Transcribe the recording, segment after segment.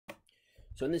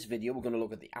So in this video we're going to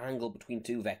look at the angle between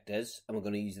two vectors, and we're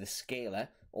going to use the scalar,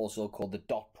 also called the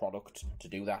dot product, to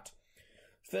do that.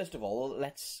 First of all,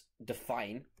 let's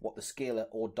define what the scalar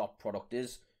or dot product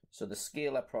is. So the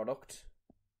scalar product,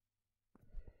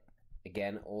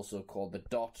 again also called the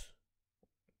dot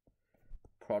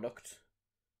product,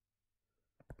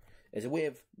 is a way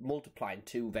of multiplying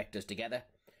two vectors together.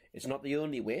 It's not the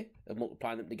only way of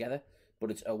multiplying them together,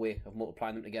 but it's a way of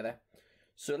multiplying them together.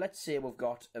 So let's say we've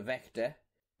got a vector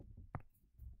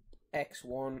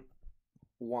x1,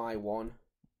 y1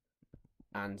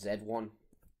 and z1.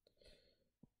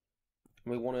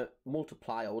 We want to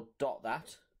multiply or dot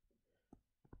that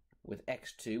with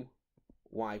x2,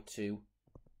 y2,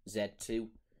 z2.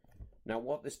 Now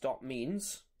what this dot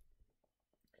means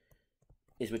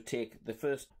is we take the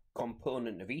first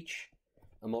component of each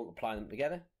and multiply them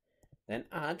together, then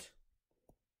add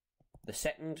the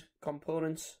second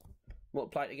components,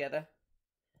 multiply together,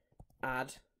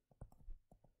 add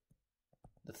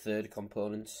the third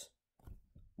components,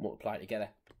 multiply together.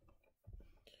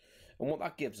 And what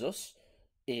that gives us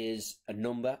is a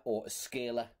number or a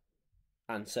scalar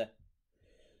answer.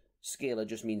 Scalar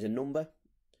just means a number,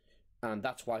 and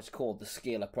that's why it's called the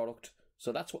scalar product.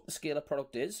 So that's what the scalar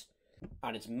product is,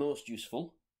 and it's most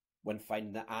useful when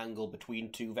finding the angle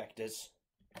between two vectors.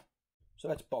 So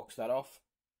let's box that off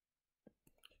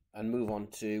and move on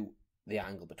to the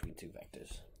angle between two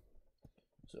vectors.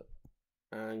 So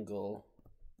angle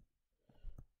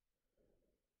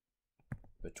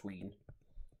between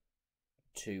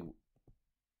two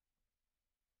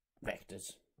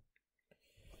vectors.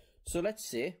 So let's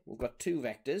say we've got two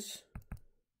vectors,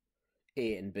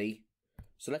 A and B.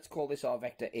 So let's call this our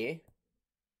vector A,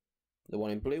 the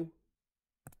one in blue,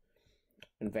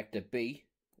 and vector B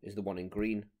is the one in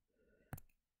green.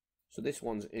 So this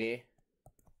one's A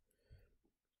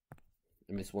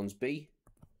and this one's B,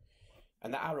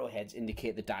 and the arrowheads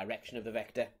indicate the direction of the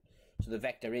vector. So the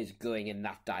vector is going in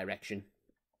that direction.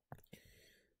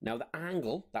 Now the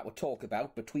angle that we'll talk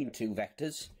about between two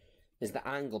vectors is the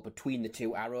angle between the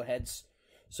two arrowheads.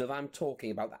 So if I'm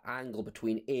talking about the angle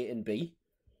between A and B,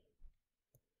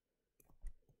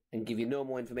 and give you no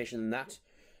more information than that,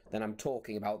 then I'm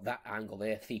talking about that angle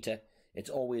there, theta. It's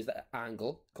always the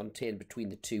angle contained between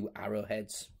the two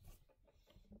arrowheads.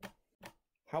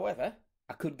 However,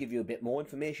 I could give you a bit more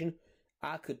information.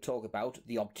 I could talk about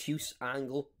the obtuse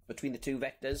angle between the two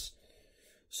vectors.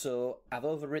 So I've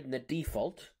overridden the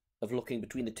default of looking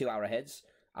between the two arrowheads.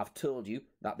 I've told you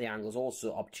that the angle is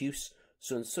also obtuse.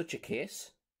 So in such a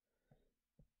case,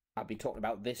 I'll be talking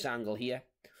about this angle here.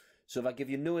 So if I give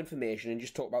you no information and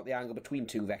just talk about the angle between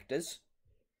two vectors,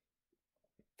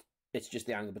 it's just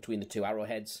the angle between the two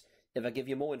arrowheads. If I give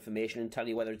you more information and tell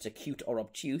you whether it's acute or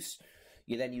obtuse,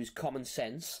 you then use common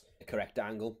sense, the correct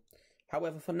angle.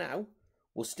 However, for now,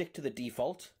 we'll stick to the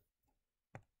default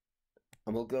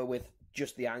and we'll go with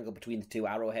just the angle between the two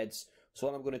arrowheads. So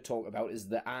what I'm going to talk about is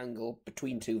the angle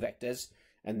between two vectors,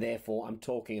 and therefore I'm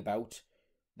talking about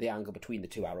the angle between the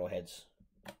two arrowheads.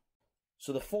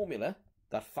 So the formula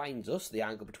that finds us the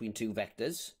angle between two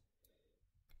vectors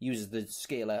uses the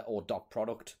scalar or dot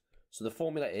product. So the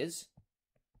formula is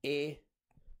A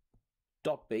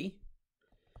dot B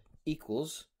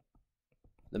equals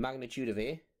the magnitude of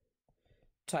A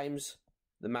times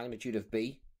the magnitude of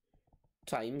B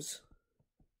times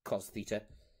cos theta.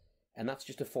 And that's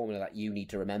just a formula that you need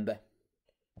to remember.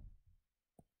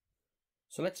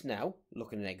 So let's now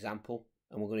look at an example,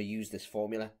 and we're going to use this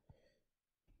formula.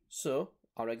 So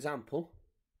our example,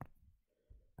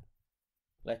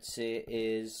 let's say,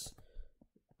 is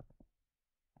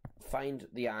find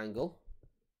the angle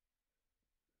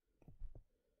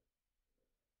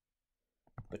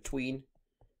between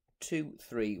 2,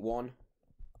 3, 1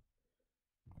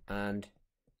 and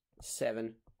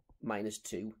 7 minus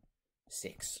 2,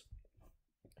 6.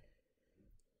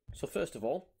 So first of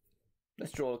all,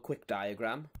 let's draw a quick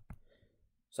diagram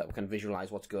so that we can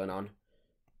visualize what's going on.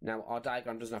 Now our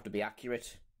diagram doesn't have to be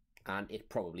accurate, and it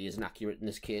probably isn't accurate in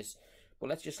this case, but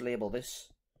let's just label this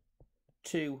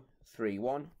 2, 3,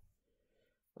 1,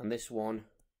 and this one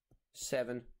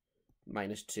 7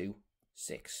 minus 2,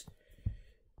 6.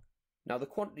 Now the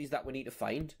quantities that we need to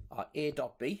find are A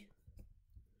dot B,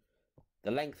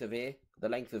 the length of A, the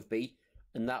length of B,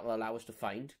 and that will allow us to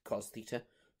find cos theta.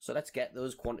 So let's get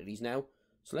those quantities now.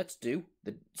 So let's do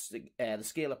the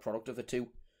scalar product of the two.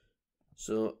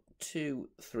 So 2,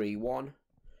 3, 1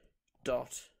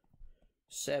 dot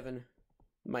 7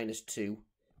 minus 2,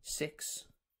 6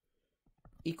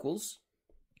 equals,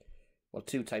 well,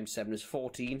 2 times 7 is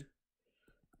 14,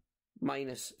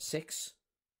 minus 6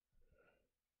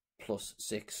 plus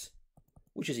 6,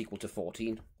 which is equal to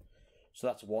 14. So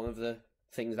that's one of the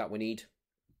things that we need.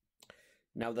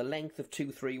 Now the length of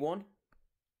 231.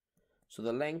 So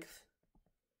the length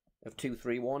of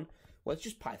 231, well, it's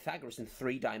just Pythagoras in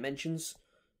 3 dimensions.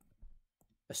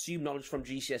 Assume knowledge from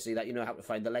GCSE that you know how to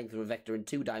find the length of a vector in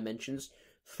 2 dimensions.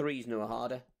 3 is no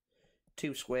harder.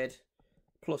 2 squared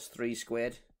plus 3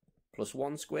 squared plus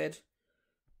 1 squared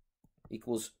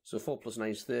equals, so 4 plus 9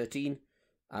 is 13.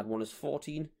 Add 1 is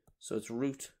 14, so it's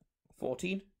root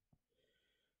 14.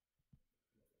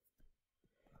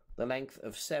 The length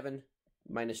of 7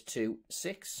 minus 2,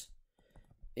 6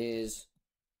 is,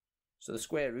 so the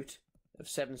square root of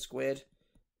 7 squared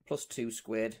plus 2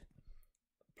 squared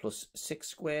plus 6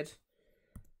 squared.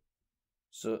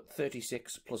 So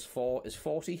 36 plus 4 is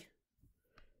 40.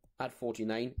 Add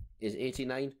 49 is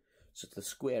 89. So the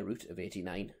square root of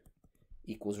 89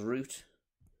 equals root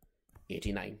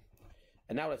 89.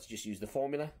 And now let's just use the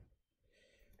formula.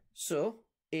 So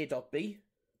a dot b,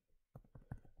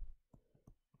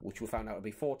 which we found out to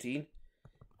be 14,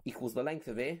 equals the length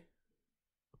of a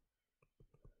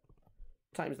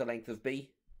times the length of b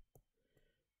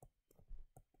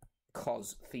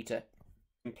cos theta,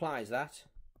 implies that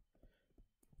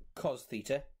cos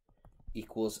theta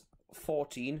equals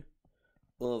 14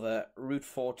 over root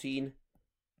 14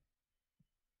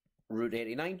 root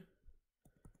 89,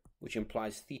 which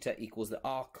implies theta equals the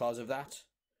arc cos of that.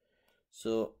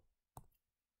 So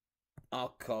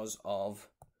arc cos of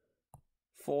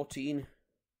 14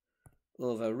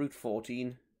 over root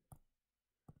 14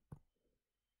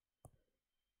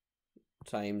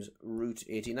 times root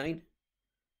 89,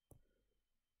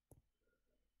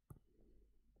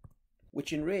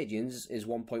 which in radians is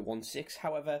 1.16.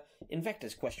 However, in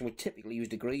Vector's question we typically use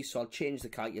degrees, so I'll change the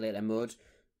calculator mode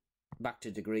back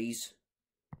to degrees.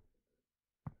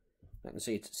 I can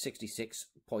see it's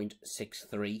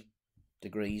 66.63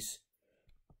 degrees.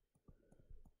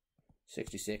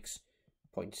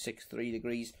 66.63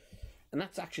 degrees. And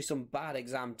that's actually some bad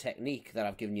exam technique that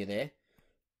I've given you there.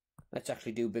 Let's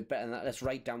actually do a bit better than that. Let's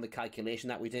write down the calculation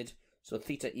that we did. So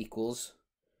theta equals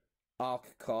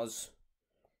arc cos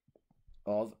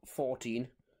of 14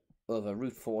 over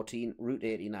root 14 root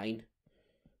 89.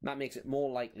 That makes it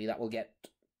more likely that we'll get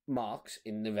marks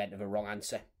in the event of a wrong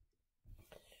answer.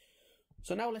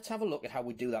 So now let's have a look at how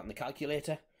we do that in the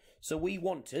calculator. So we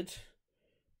wanted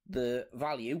the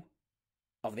value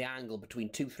of the angle between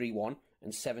 231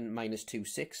 and 7 minus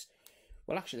 26.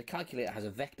 Well, actually the calculator has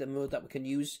a vector mode that we can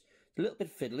use. It's a little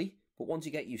bit fiddly, but once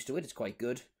you get used to it, it's quite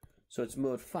good. So it's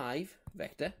mode 5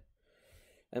 vector,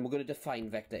 and we're going to define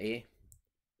vector A,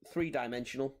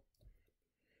 3-dimensional.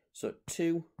 So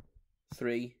 2,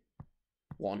 3,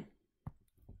 1.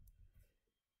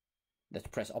 Let's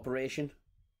press operation,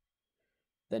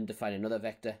 then define another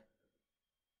vector.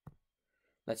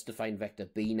 Let's define vector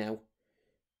B now.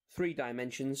 3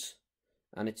 dimensions,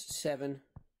 and it's 7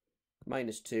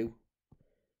 minus 2,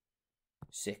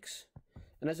 6.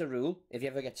 And as a rule, if you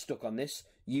ever get stuck on this,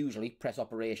 usually press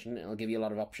operation, it'll give you a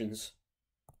lot of options.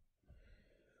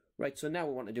 Right, so now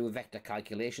we want to do a vector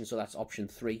calculation, so that's option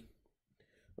 3.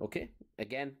 Okay,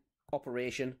 again,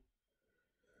 operation.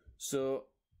 So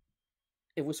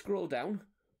if we scroll down,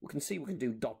 we can see we can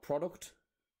do dot product.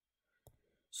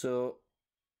 So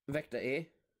vector A,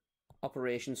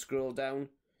 operation, scroll down,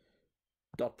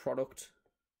 dot product,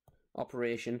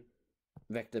 operation,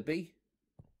 vector B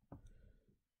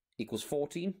equals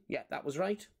 14. Yeah, that was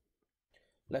right.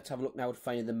 Let's have a look now at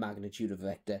finding the magnitude of a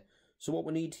vector. So what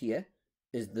we need here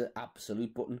is the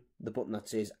absolute button, the button that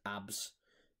says abs.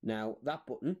 Now that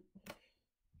button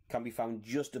can be found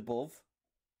just above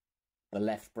the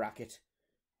left bracket.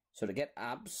 So to get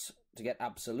abs, to get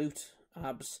absolute,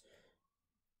 abs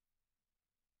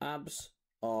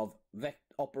of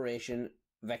operation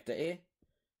vector A,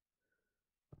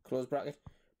 close bracket,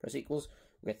 press equals,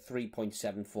 we get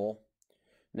 3.74.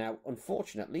 Now,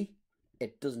 unfortunately,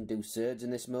 it doesn't do surds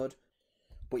in this mode,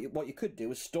 but what you could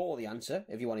do is store the answer,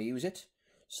 if you want to use it.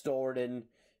 Store it in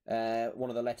one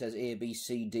of the letters A, B,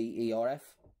 C, D, E, or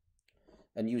F,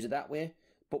 and use it that way.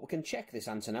 But we can check this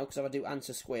answer now, because if I do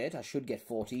answer squared, I should get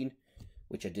 14,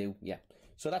 which I do, yeah.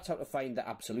 So that's how to find the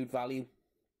absolute value.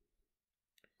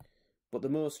 But the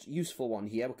most useful one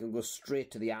here, we can go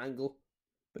straight to the angle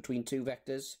between two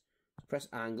vectors. Press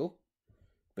angle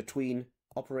between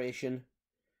operation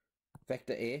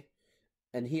vector A,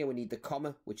 and here we need the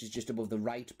comma, which is just above the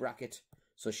right bracket.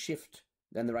 So shift,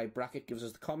 then the right bracket gives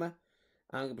us the comma.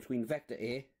 Angle between vector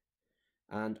A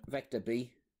and vector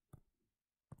B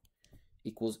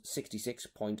equals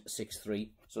 66.63.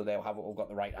 So there we have it, we've got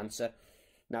the right answer.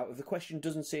 Now, if the question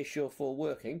doesn't say show full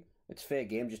working, it's fair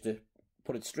game just to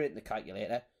put it straight in the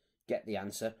calculator, get the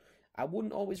answer. I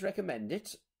wouldn't always recommend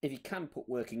it. If you can put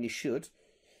working, you should,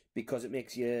 because it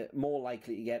makes you more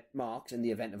likely to get marks in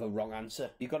the event of a wrong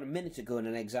answer. You've got a minute to go in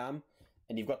an exam,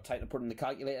 and you've got time to put in the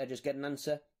calculator, just get an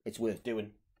answer. It's worth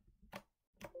doing.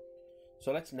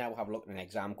 So let's now have a look at an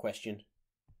exam question.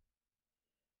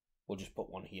 We'll just put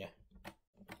one here.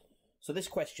 So this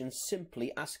question's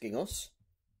simply asking us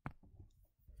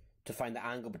to find the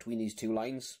angle between these two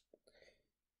lines.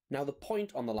 Now the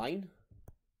point on the line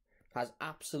has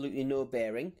absolutely no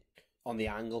bearing on the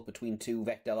angle between two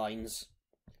vector lines.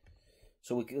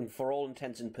 So we can, for all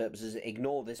intents and purposes,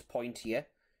 ignore this point here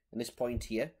and this point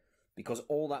here, because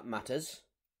all that matters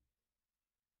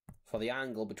for the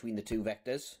angle between the two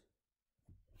vectors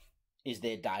is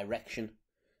their direction.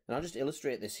 And I'll just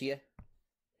illustrate this here.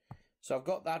 So I've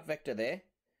got that vector there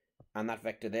and that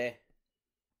vector there.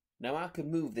 Now I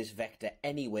can move this vector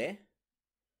anywhere,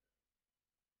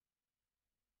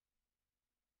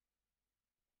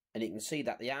 and you can see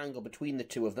that the angle between the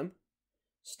two of them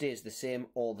stays the same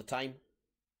all the time,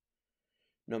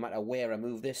 no matter where I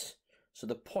move this. So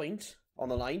the point on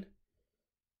the line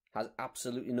has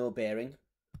absolutely no bearing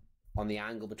on the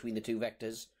angle between the two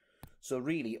vectors. So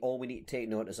really all we need to take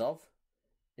notice of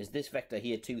is this vector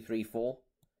here, 2, 3, 4,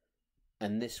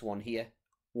 and this one here,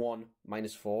 1,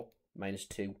 minus 4, minus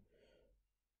 2.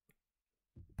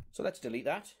 So let's delete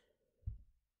that.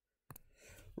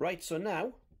 Right, so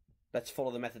now let's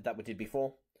follow the method that we did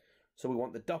before. So we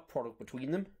want the dot product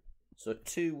between them. So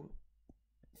 2,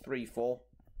 3, 4,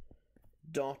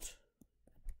 dot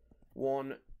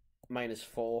 1, minus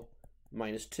 4,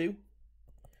 minus 2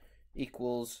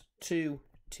 equals 2,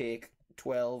 take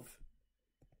 12,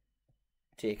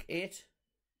 take 8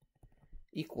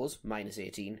 equals minus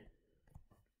 18.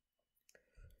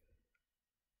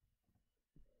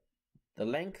 The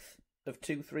length of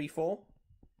 2, 3, 4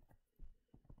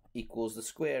 equals the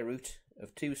square root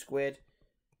of 2 squared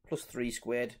plus 3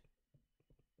 squared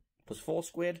plus 4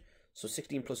 squared. So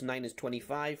 16 plus 9 is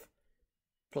 25,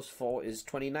 plus 4 is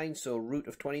 29, so root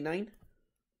of 29.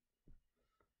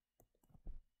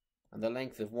 And the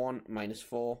length of 1 minus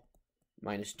 4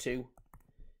 minus 2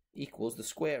 equals the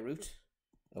square root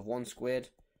of 1 squared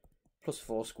plus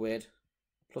 4 squared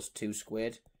plus 2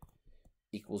 squared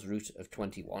equals root of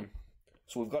 21.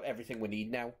 So we've got everything we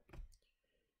need now.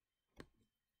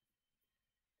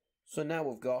 So now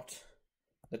we've got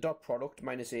the dot product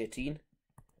minus 18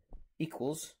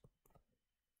 equals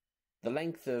the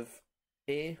length of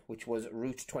A, which was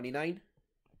root 29,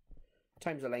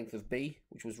 times the length of B,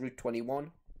 which was root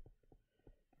 21,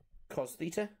 cos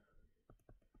theta,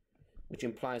 which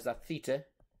implies that theta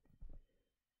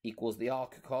equals the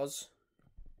arc cos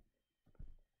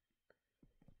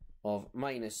of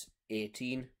minus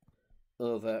 18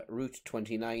 over root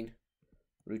 29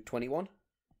 root 21,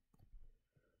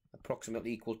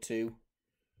 approximately equal to,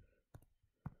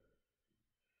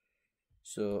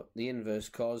 so the inverse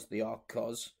cos, the arc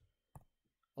cos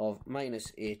of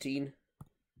minus 18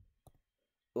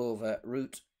 over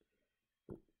root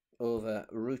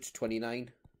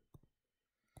 29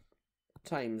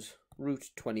 times root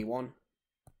 21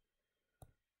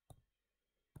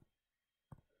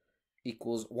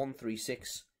 equals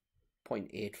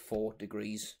 136.84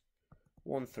 degrees.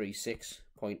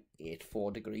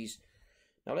 136.84 degrees.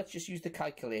 Now let's just use the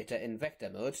calculator in vector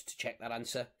mode to check that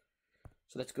answer.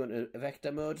 So let's go into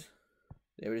vector mode.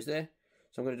 There it is there.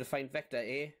 So I'm going to define vector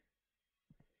A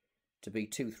to be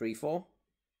 2, 3, 4.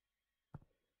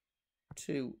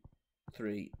 2,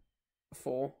 3,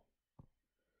 4.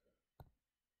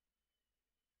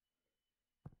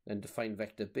 Then define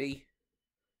vector B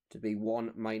to be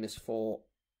 1 minus 4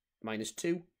 minus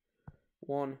 2.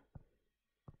 1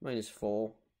 minus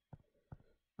 4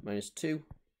 minus 2.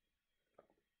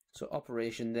 So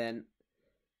operation then,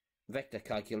 vector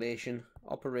calculation,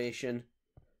 operation,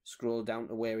 scroll down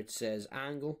to where it says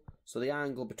angle. So the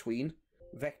angle between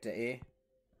vector A,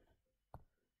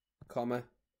 comma,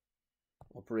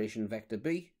 operation vector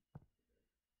B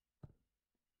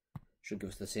should give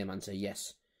us the same answer,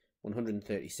 yes,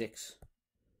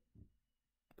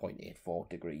 136.84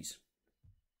 degrees.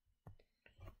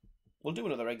 We'll do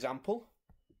another example.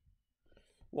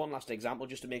 One last example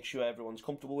just to make sure everyone's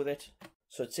comfortable with it.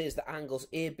 So it says the angles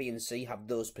A, B and C have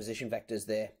those position vectors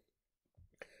there,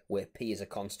 where P is a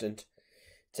constant.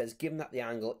 It says given that the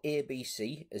angle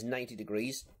ABC is 90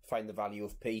 degrees, find the value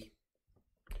of P.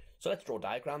 So let's draw a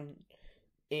diagram.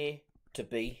 A to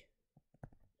B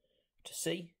to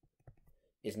C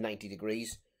is 90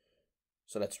 degrees.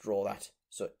 So let's draw that.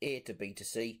 So A to B to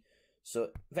C. So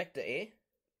vector A,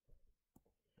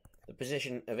 the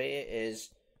position of A is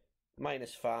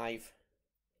minus 5,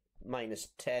 minus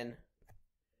 10,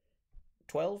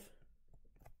 12.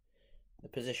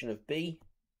 position of B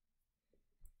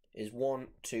is 1,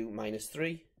 2, minus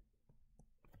 3.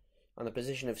 And the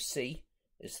position of C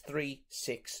is 3,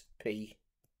 6, P.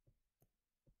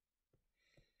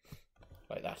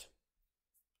 Like that.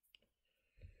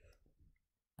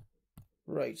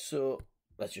 Right, so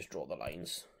let's just draw the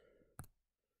lines.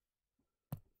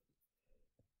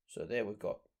 So there we've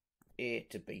got A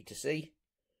to B to C.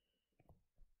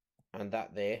 And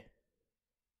that there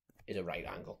is a right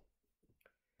angle.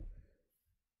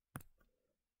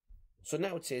 So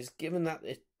now it says, given that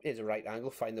it is a right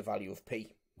angle, find the value of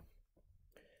P.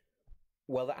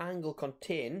 Well, the angle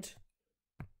contained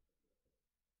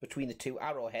between the two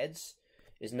arrowheads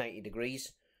is 90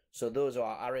 degrees. So those are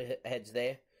our arrowheads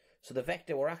there. So the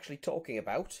vector we're actually talking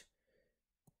about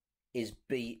is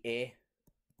BA.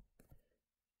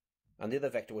 And the other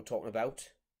vector we're talking about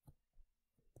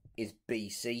is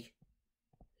BC.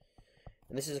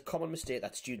 And this is a common mistake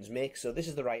that students make. So this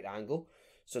is the right angle.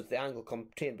 So it's the angle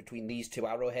contained between these two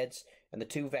arrowheads. And the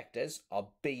two vectors are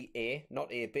BA,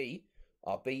 not AB,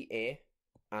 are BA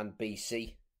and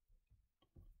BC.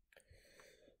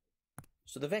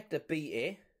 So the vector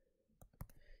BA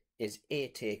is A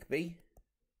take B,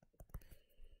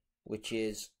 which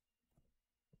is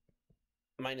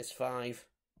minus 5,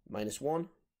 minus 1,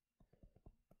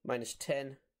 minus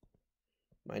 10,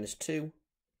 minus 2,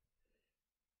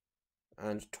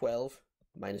 and 12,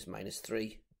 minus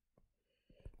 3,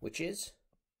 which is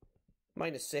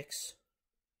minus 6,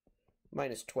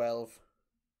 minus 12,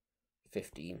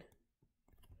 15.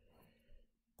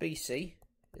 BC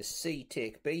is C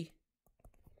take B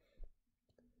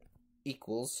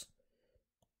equals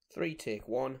 3 take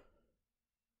 1,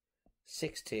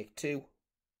 6 take 2,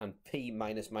 and P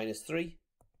minus 3,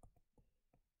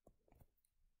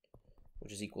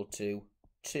 which is equal to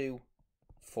 2,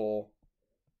 4,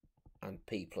 and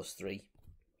P plus 3.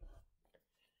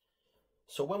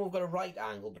 So when we've got a right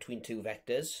angle between two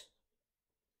vectors,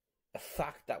 a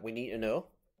fact that we need to know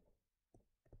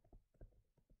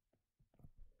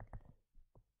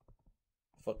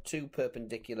for two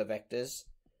perpendicular vectors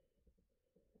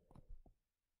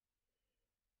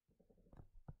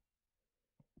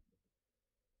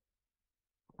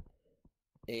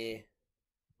A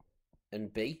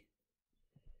and B,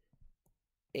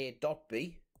 A dot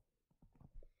B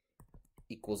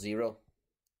equals 0.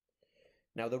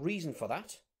 Now the reason for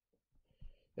that,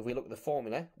 if we look at the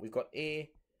formula, we've got A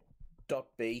dot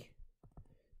B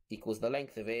equals the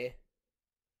length of A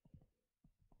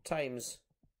times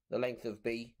the length of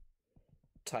B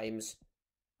times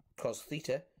cos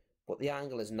theta, but the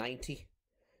angle is 90,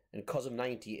 and cos of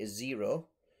 90 is 0,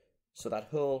 so that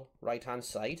whole right hand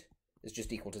side is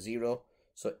just equal to 0,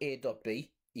 so A dot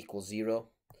B equals 0,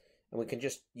 and we can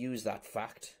just use that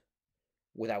fact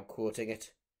without quoting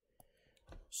it.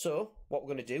 So what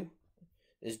we're going to do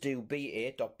is do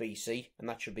BA dot BC, and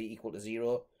that should be equal to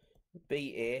 0.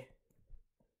 BA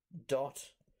dot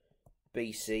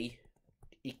BC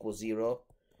equals 0,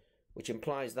 which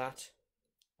implies that,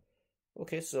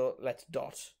 okay, so let's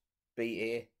dot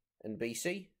BA and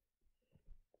BC.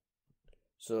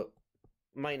 So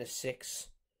minus 6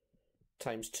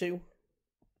 times 2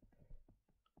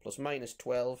 plus minus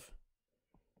 12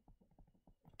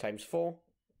 times 4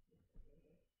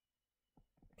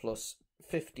 plus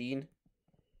 15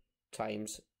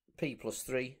 times P plus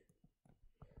 3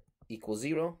 equals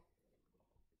 0,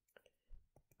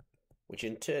 which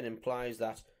in turn implies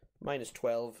that minus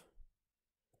 12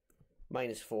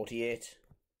 minus 48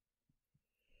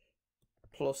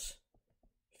 plus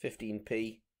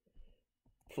 15P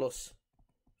plus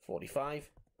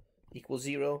 45 equals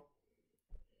 0,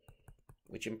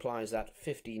 which implies that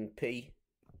 15P,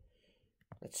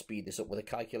 let's speed this up with a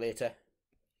calculator,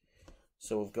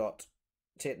 so we've got,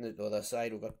 taking it to the other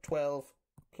side, we've got 12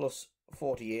 plus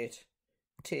 48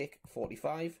 take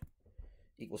 45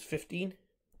 equals 15,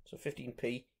 so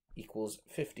 15P equals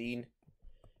 15,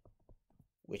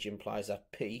 which implies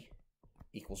that P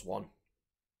equals 1.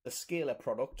 The scalar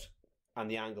product and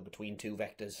the angle between two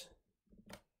vectors.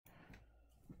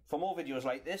 For more videos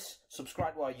like this,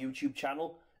 subscribe to our YouTube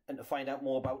channel, and to find out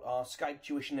more about our Skype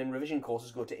tuition and revision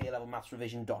courses, go to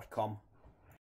alevelmathsrevision.com.